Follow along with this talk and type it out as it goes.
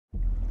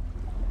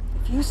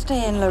You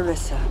stay in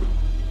Larissa.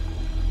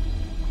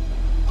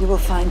 You will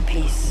find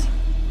peace.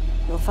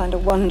 You'll find a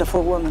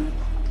wonderful woman.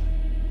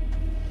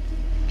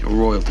 You're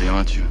royalty,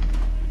 aren't you?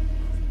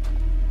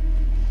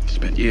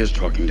 Spent years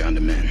talking down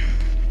to men.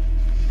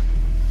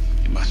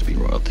 You must be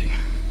royalty.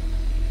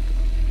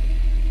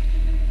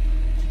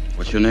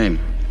 What's your name?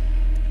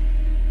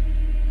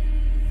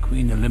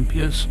 Queen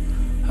Olympias,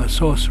 her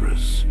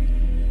sorceress.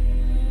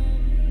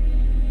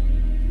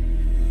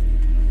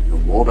 You're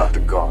more about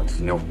the gods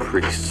than your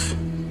priests.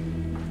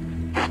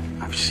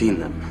 I've seen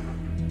them.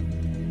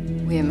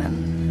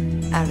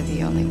 Women are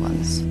the only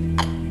ones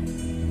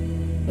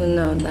who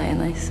know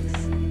Dionysus.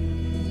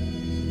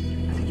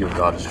 I think your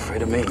god is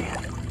afraid of me.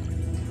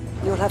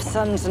 You'll have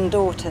sons and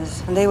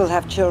daughters, and they will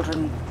have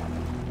children.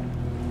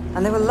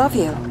 And they will love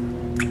you.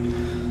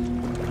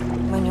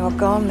 When you're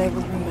gone, they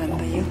will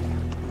remember you.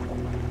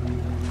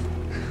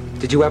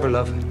 Did you ever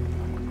love?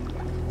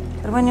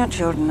 But when your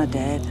children are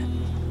dead,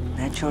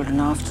 their children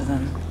after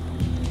them,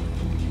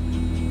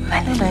 My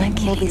little will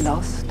be Achilles,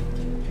 lost.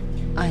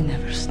 I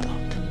never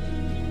stopped.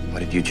 Why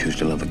did you choose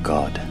to love a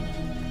god?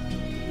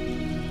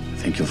 I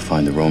think you'll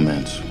find the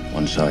romance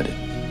one-sided.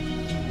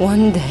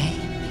 One day,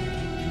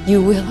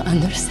 you will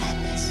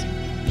understand this.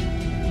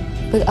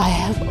 But I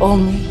have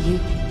only you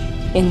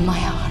in my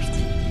heart.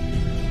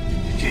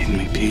 You gave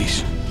me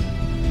peace.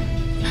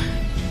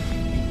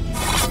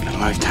 In a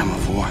lifetime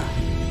of war.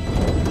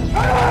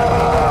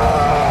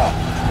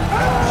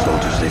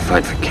 Soldiers, they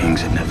fight for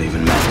kings that never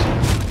even met.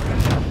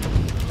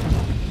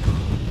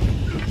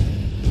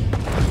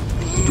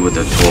 Do what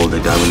they're told,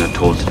 they die when they're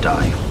told to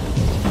die.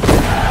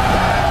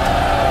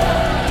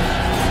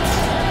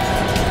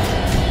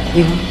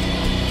 You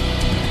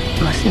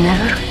must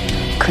never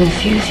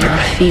confuse your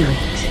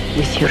feelings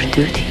with your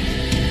duty.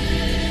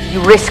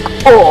 You risk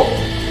all.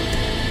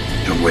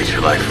 Don't waste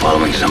your life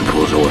following some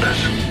fool's orders.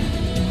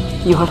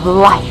 Your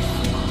life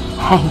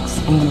hangs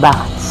in the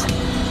balance.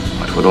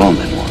 That's what all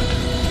men want.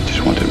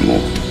 Just wanted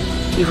more.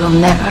 He will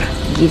never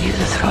give you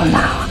the throne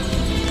now.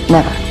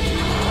 Never.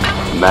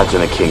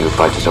 Imagine a king who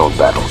fights his own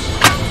battles.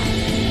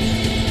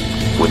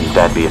 Wouldn't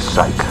that be a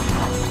sight?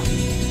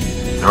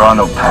 There are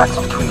no paths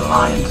between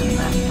lions and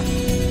men.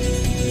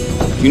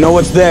 You know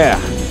what's there?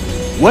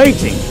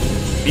 Waiting.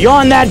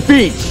 Beyond that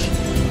beach.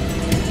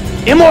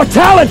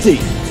 Immortality!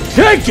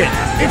 Take it!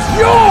 It's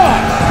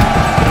yours!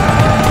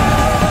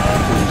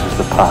 This is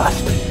the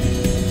past.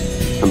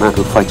 A man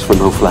who fights for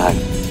no flag.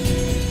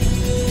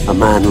 A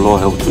man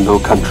loyal to no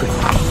country.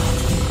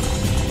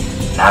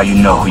 Now you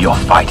know who you're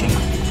fighting.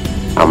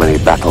 How many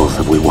battles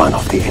have we won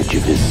off the edge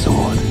of his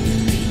sword?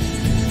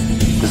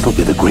 This will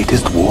be the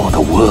greatest war the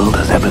world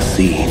has ever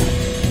seen.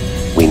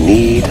 We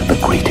need the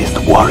greatest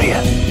warrior.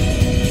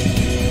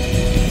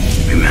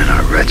 We men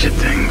are wretched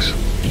things.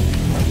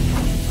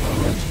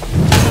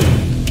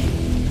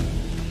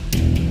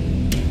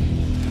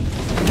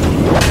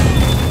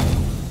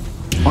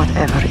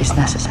 Whatever is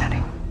necessary.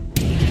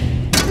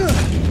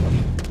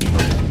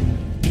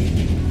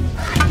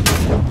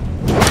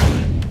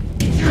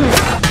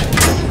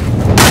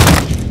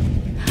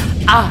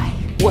 I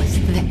was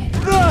there.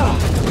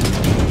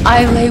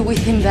 I lay with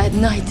him that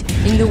night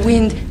in the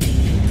wind.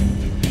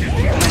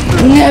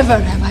 Never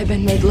have I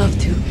been made love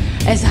to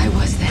as I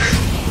was then.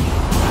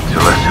 It's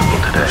less simple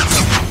today.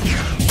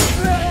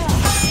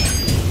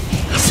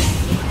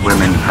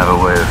 Women have a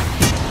way of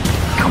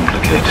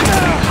complicating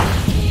things.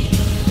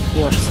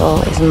 Your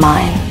soul is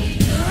mine.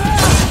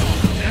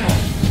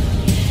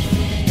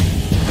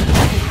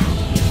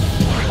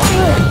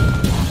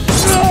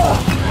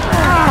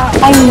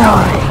 I know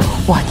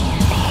what you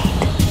need.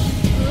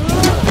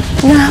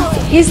 Now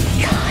is the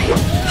time.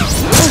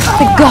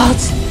 The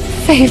gods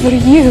favor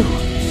you.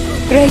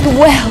 Great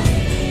wealth,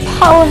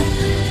 power,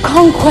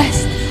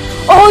 conquest,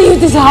 all you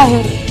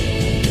desire.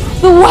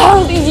 The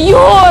world is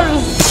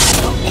yours.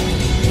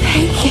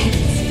 Take it.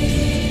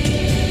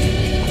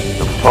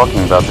 We've been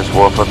talking about this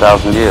war for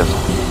 1,000 years.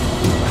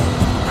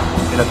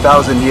 In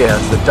 1,000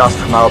 years, the dust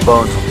from our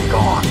bones will be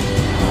gone.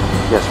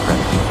 Yes,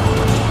 Prince.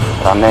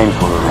 But our names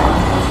will remain.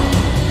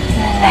 In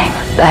the name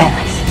of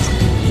Dionysus.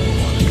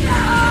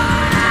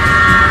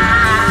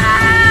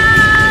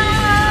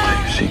 Tell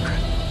you a secret.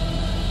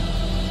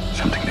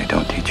 Something they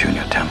don't teach you in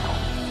your temple.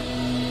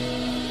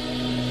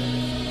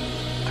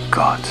 The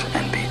gods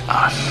envy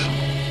us.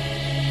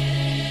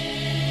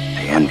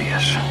 They envy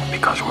us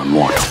because we're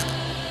mortal.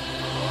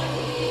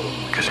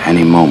 Because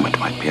any moment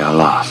might be our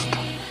last.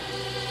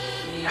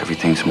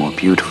 Everything's more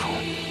beautiful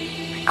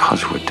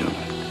because we're doomed.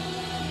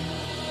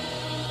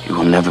 You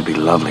will never be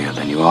lovelier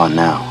than you are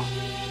now.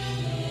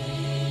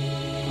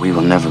 We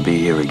will never be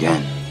here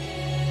again.